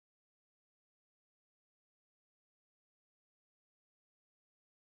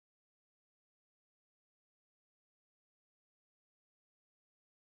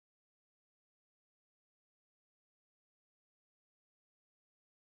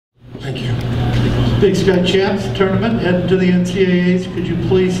Big Sky Champs tournament heading to the NCAAs. Could you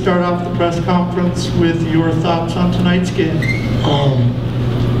please start off the press conference with your thoughts on tonight's game?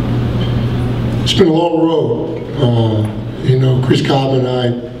 It's been a long road. You know, Chris Cobb and I,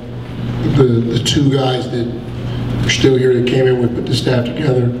 the two guys that are still here that came in, we put the staff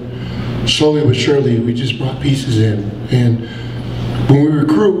together. Slowly but surely, we just brought pieces in. And when we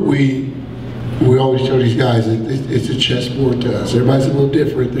recruit, we always tell these guys that it's a chessboard to us. Everybody's a little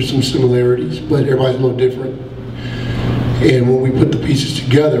different. There's some similarities, but everybody's a little different. And when we put the pieces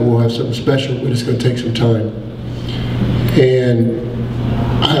together, we'll have something special, but it's going to take some time. And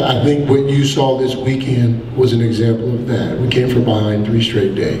I think what you saw this weekend was an example of that. We came from behind 3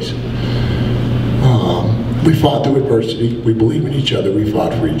 straight days. We fought through adversity. We believe in each other. We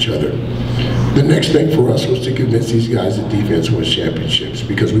fought for each other. The next thing for us was to convince these guys that defense wins championships,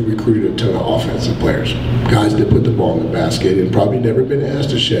 because we recruited a ton of offensive players, guys that put the ball in the basket and probably never been asked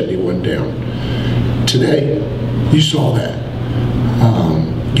to shut anyone down. Today, you saw that.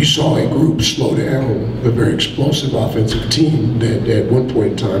 You saw a group slow down a very explosive offensive team that at one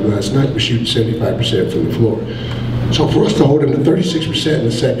point in time last night was shooting 75% from the floor. So for us to hold them to 36% in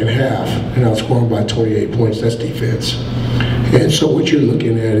the second half and outscore them by 28 points, that's defense. And so what you're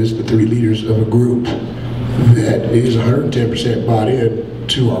looking at is the 3 leaders of a group that is 110% bought in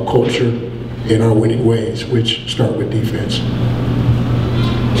to our culture and our winning ways, which start with defense.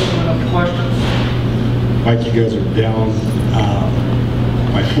 Questions? Mike, you guys are down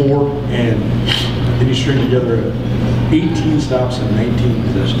by 4, and then you string together 18 stops and 19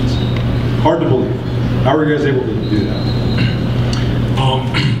 possessions. Hard to believe. How are you guys able to do that?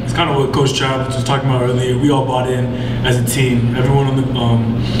 It's kind of what Coach Travis was talking about earlier. We all bought in as a team. Everyone on the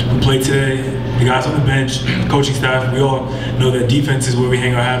who played today, the guys on the bench, the coaching staff, we all know that defense is where we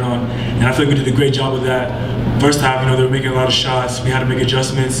hang our hat on. And I feel like we did a great job of that. First half, you know, they were making a lot of shots. We had to make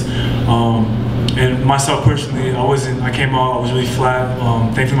adjustments. And myself personally, I came out, I was really flat.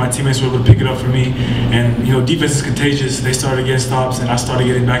 Thankfully my teammates were able to pick it up for me. And you know, defense is contagious. They started getting stops and I started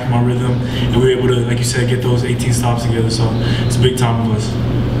getting back in my rhythm. And we were able to, like you said, get those 18 stops together. So it's a big time for us.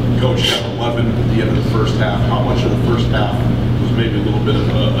 Coach had 11 at the end of the first half. How much of the first half was maybe a little bit of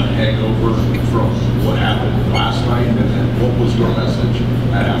a hangover from what happened last night? And then what was your message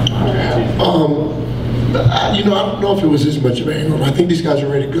at halftime? You know, I don't know if it was as much of a hangover. I think these guys are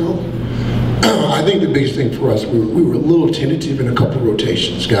ready to go. I think the biggest thing for us, we were a little tentative in a couple of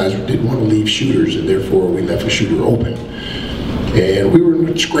rotations. Guys didn't want to leave shooters, and therefore we left a shooter open. And we were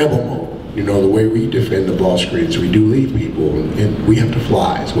in scramble mode. You know, the way we defend the ball screens, we do leave people, and we have to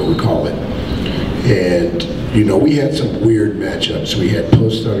fly, is what we call it. And, you know, we had some weird matchups. We had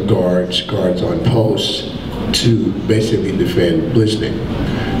posts on guards, guards on posts to basically defend blitzing.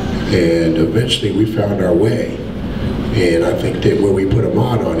 And eventually we found our way. And I think that when we put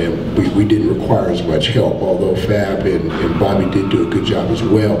Ahmaad on him, we didn't require as much help, although Fab and Bobby did do a good job as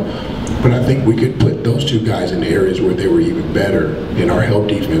well. But I think we could put those 2 guys in areas where they were even better, and our help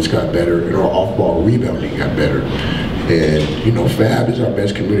defense got better, and our off-ball rebounding got better. And, you know, Fab is our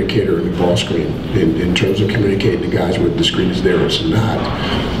best communicator in the ball screen in terms of communicating to guys where the screen is there or it's not.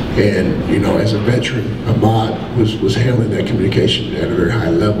 And, you know, as a veteran, Ahmaad was handling that communication at a very high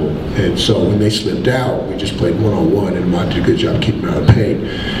level. And so when they slipped out, we just played one-on-one, and Ahmaad did a good job keeping out of paint.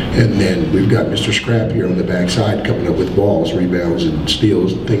 And then we've got Mr. Scrap here on the backside coming up with balls, rebounds, and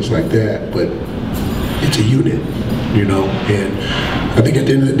steals, and things like that. But it's a unit, you know. And I think at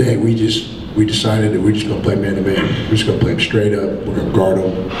the end of the day, we decided that we're just going to play man-to-man. We're just going to play them straight up. We're going to guard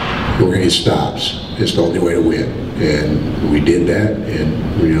them. And we're going to get stops. It's the only way to win. And we did that.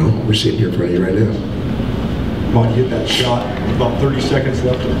 And, you know, we're sitting here in front of you right now. Ahmaad, you hit that shot, about 30 seconds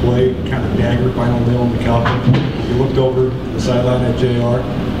left to play, kind of dagger, final nail in the coffin. You looked over the sideline at JR.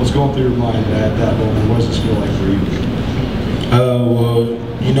 What's going through your mind at that moment? What does this feel like for you? Well,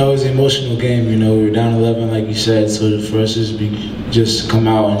 you know, it's an emotional game. You know, we were down 11, like you said, so for us to just come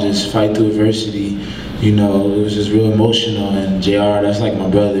out and just fight through adversity, you know, it was just real emotional. And JR, that's like my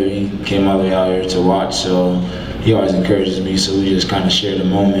brother. He came all the way out here to watch, so he always encourages me, so we just kind of shared a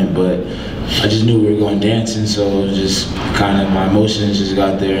moment. But I just knew we were going dancing, so it was just kind of my emotions just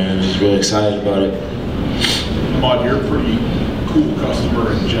got there, and I was just really excited about it. Ahmaad, you're a pretty cool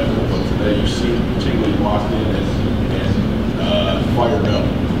customer in general, but today you seem particularly locked in and fired up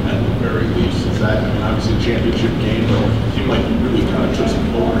at the very least. Is that, I mean, obviously a championship game, but it seemed like you really kind of took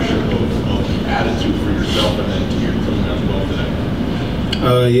some ownership of attitude for yourself and then to your team as well today.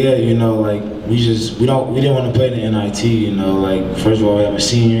 Yeah, you know, like we didn't want to play the NIT. You know, like first of all, we have a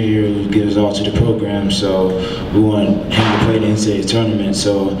senior here who gives all to the program, so we want him to play the NCAA tournament.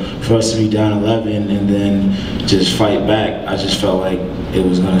 So for us to be down 11 and then just fight back, I just felt like it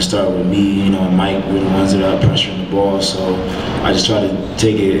was going to start with me. You know, and Mike were the ones that are pressuring the ball. So I just tried to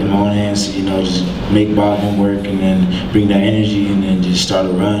take it in my own hands. You know, just make Bogdan work and then bring that energy and then just start a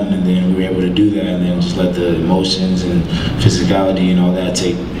run. And then we were able to do that and then just let the emotions and physicality and all that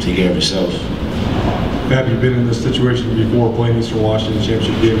take care of itself. Fab, you've been in this situation before, playing Eastern Washington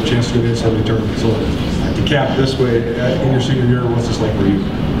Championship game, a chance to go to the NCAA tournament. So to cap this way, in your senior year, what's this like for you?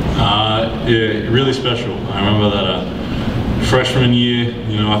 Yeah, really special. I remember that freshman year,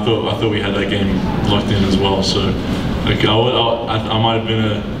 you know, I thought we had that game locked in as well. So like I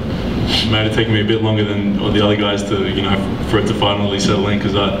might have taken me a bit longer than the other guys to, you know, for it to finally settle in,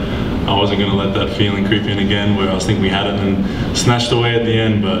 because I wasn't going to let that feeling creep in again where I was thinking we had it and then snatched away at the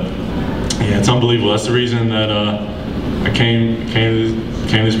end. But yeah, it's unbelievable. That's the reason that I came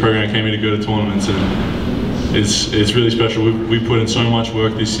to this program. I came here to go to tournaments, and it's really special. We put in so much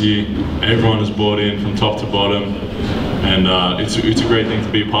work this year. Everyone has bought in from top to bottom, and it's a great thing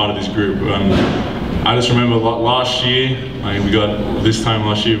to be a part of this group. I just remember last year, like this time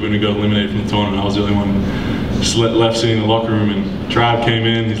last year when we got eliminated from the tournament, I was the only one just left sitting in the locker room, and Trav came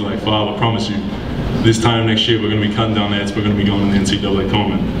in. He's like, "Fab, I promise you, this time next year we're going to be cutting down nets. We're going to be going to the NCAA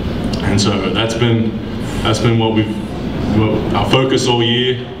tournament." And so that's been our focus all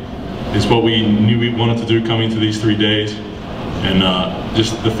year. It's what we knew we wanted to do coming to these 3 days, and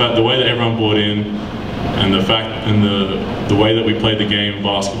just the way that everyone bought in, and the way that we played the game of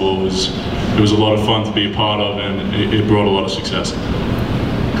basketball it was a lot of fun to be a part of, and it brought a lot of success.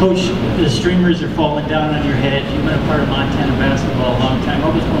 Coach, the streamers are falling down on your head. You've been a part of Montana basketball a long time.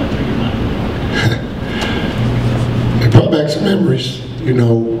 What was going through your mind? It brought back some memories. You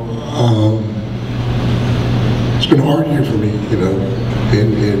know, it's been a hard year for me. You know,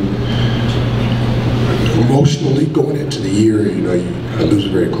 and emotionally going into the year, you know, I lose a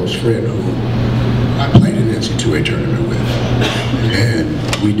very close friend who I played in the NCAA tournament with,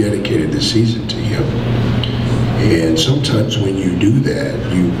 and we dedicated this season to him. And sometimes when you do that,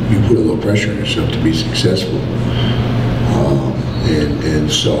 you put a little pressure on yourself to be successful. And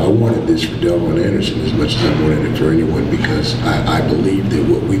so I wanted this for Delvon Anderson as much as I wanted it for anyone, because I believe that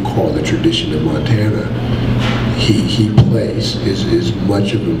what we call the tradition of Montana, he plays as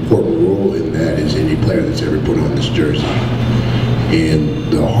much of an important role in that as any player that's ever put on this jersey.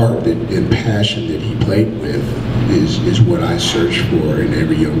 And the heart and passion that he played with is what I search for in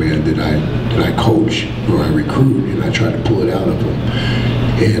every young man that I coach or I recruit, and I try to pull it out of him.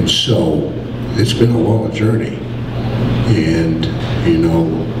 And so it's been a long journey. And, you know,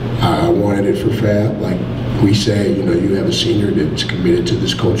 I wanted it for Fab. Like we say, you know, you have a senior that's committed to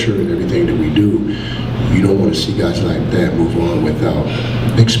this culture and everything that we do. You don't want to see guys like that move on without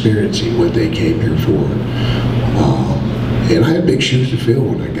experiencing what they came here for. And I had big shoes to fill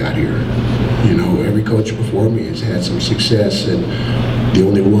when I got here. You know, every coach before me has had some success, and the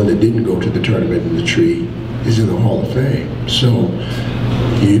only one that didn't go to the tournament in the tree is in the Hall of Fame. So,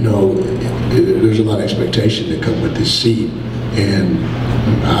 you know, there's a lot of expectation that come with this seat, and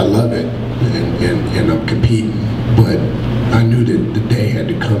I love it, and I'm competing, but I knew that the day had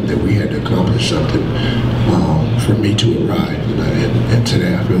to come that we had to accomplish something for me to arrive, and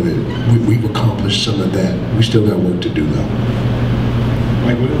today I feel that we've accomplished some of that. We still got work to do though.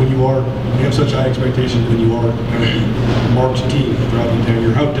 Like when you have such high expectations, when you are a March team throughout the entire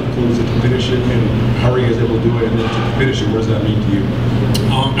year, how difficult is it to finish it, and how are you guys able to do it, and then to finish it, what does that mean to you?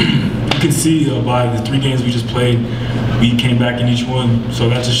 You can see by the 3 games we just played, we came back in each one, so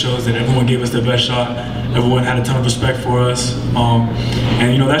that just shows that everyone gave us their best shot. Everyone had a ton of respect for us,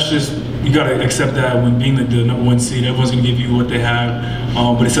 and you know, that's just, you gotta accept that when being the #1 seed, everyone's gonna give you what they have.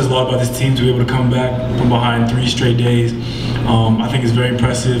 But it says a lot about this team to be able to come back from behind 3 straight days. I think it's very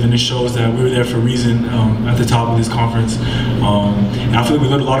impressive, and it shows that we were there for a reason at the top of this conference. And I feel like we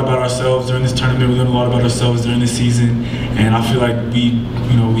learned a lot about ourselves during this tournament. We learned a lot about ourselves during this season, and I feel like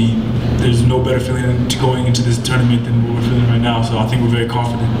there's no better feeling to going into this tournament than what we're feeling right now. So I think we're very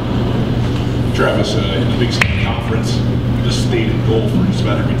confident. Travis, in the Big Ten Conference, the stated goal for just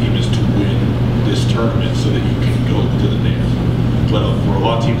about every team is to win this tournament so that you can go to the dance. But for a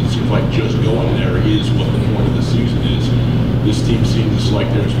lot of teams, it seems like just going there is what the point of the season is. This team seems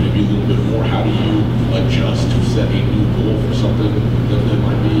like there's maybe a little bit more. How do you adjust to set a new goal for something that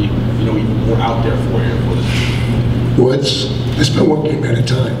might be, you know, even more out there for you for this team? Well, it's been one game at a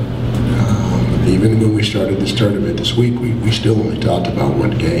time. Even when we started this tournament this week, we still only talked about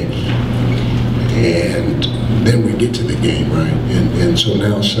one game. And then we get to the game, right? And so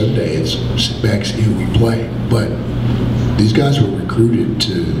now Sunday, it's sit back, see who we play. But these guys were recruited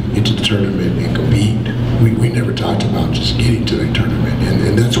to get to the tournament and compete. We never talked about just getting to the tournament.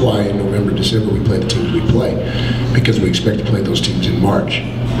 And that's why in November, December, we play the teams we play, because we expect to play those teams in March.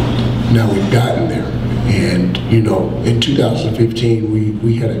 Now we've gotten there. And, you know, in 2015,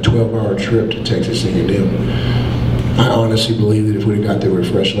 we had a 12-hour trip to Texas A&M. I honestly believe that if we'd have got there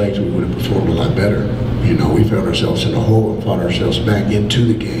with fresh legs, we would have performed a lot better. You know, we found ourselves in a hole and fought ourselves back into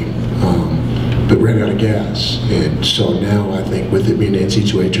the game, but ran out of gas. And so now I think with it being an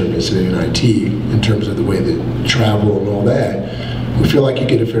NC2A tournament and NIT, in terms of the way that travel and all that, we feel like you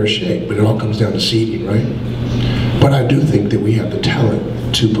get a fair shake, but it all comes down to seeding, right? But I do think that we have the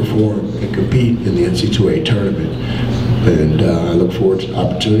talent to perform and compete in the NC2A tournament. And I look forward to the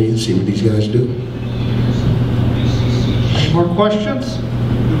opportunity and see what these guys do. More questions?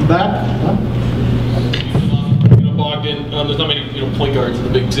 In the back? Oguine, there's not many point guards, the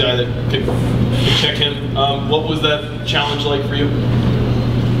big guy that can check him. What was that challenge like for you?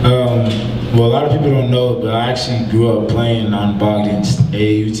 Well, a lot of people don't know it, but I actually grew up playing on Bogdan's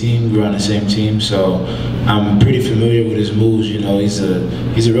AAU team. We were on the same team, so I'm pretty familiar with his moves. You know, he's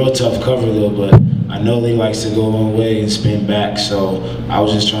a real tough cover though, but I know he likes to go one way and spin back. So I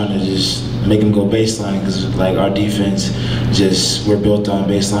was just trying to just make him go baseline, because like our defense, we're built on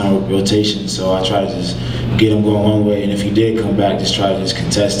baseline rotation. So I tried to just get him going one way, and if he did come back, just try to just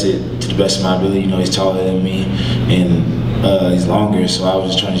contest it to the best of my ability. You know, he's taller than me, and he's longer, so I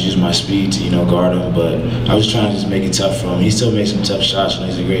was just trying to use my speed to, guard him, but I was trying to just make it tough for him. He still makes some tough shots, and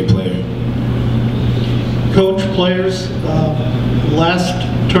he's a great player. Coach, players, last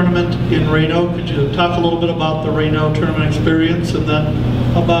tournament in Reno, could you talk a little bit about the Reno tournament experience, and then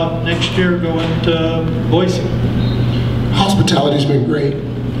about next year going to Boise? Hospitality's been great.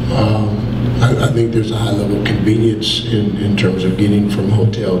 I think there's a high level of convenience in terms of getting from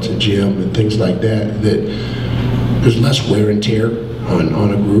hotel to gym and things like that, there's less wear and tear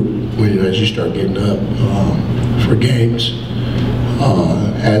on a group as you start getting up for games.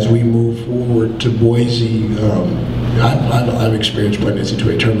 As we move forward to Boise, I've experienced playing an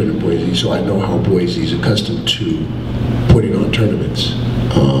NC2A tournament in Boise, so I know how Boise is accustomed to putting on tournaments.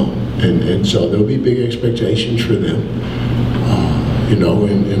 And so there'll be big expectations for them.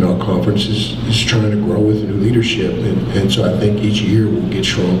 And our conference is trying to grow with new leadership, and so I think each year we'll get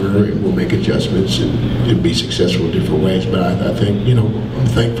stronger and we'll make adjustments and be successful in different ways. But I think, I'm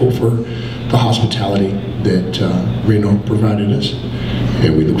thankful for the hospitality that Reno provided us,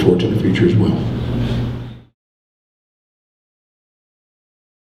 and we look forward to the future as well.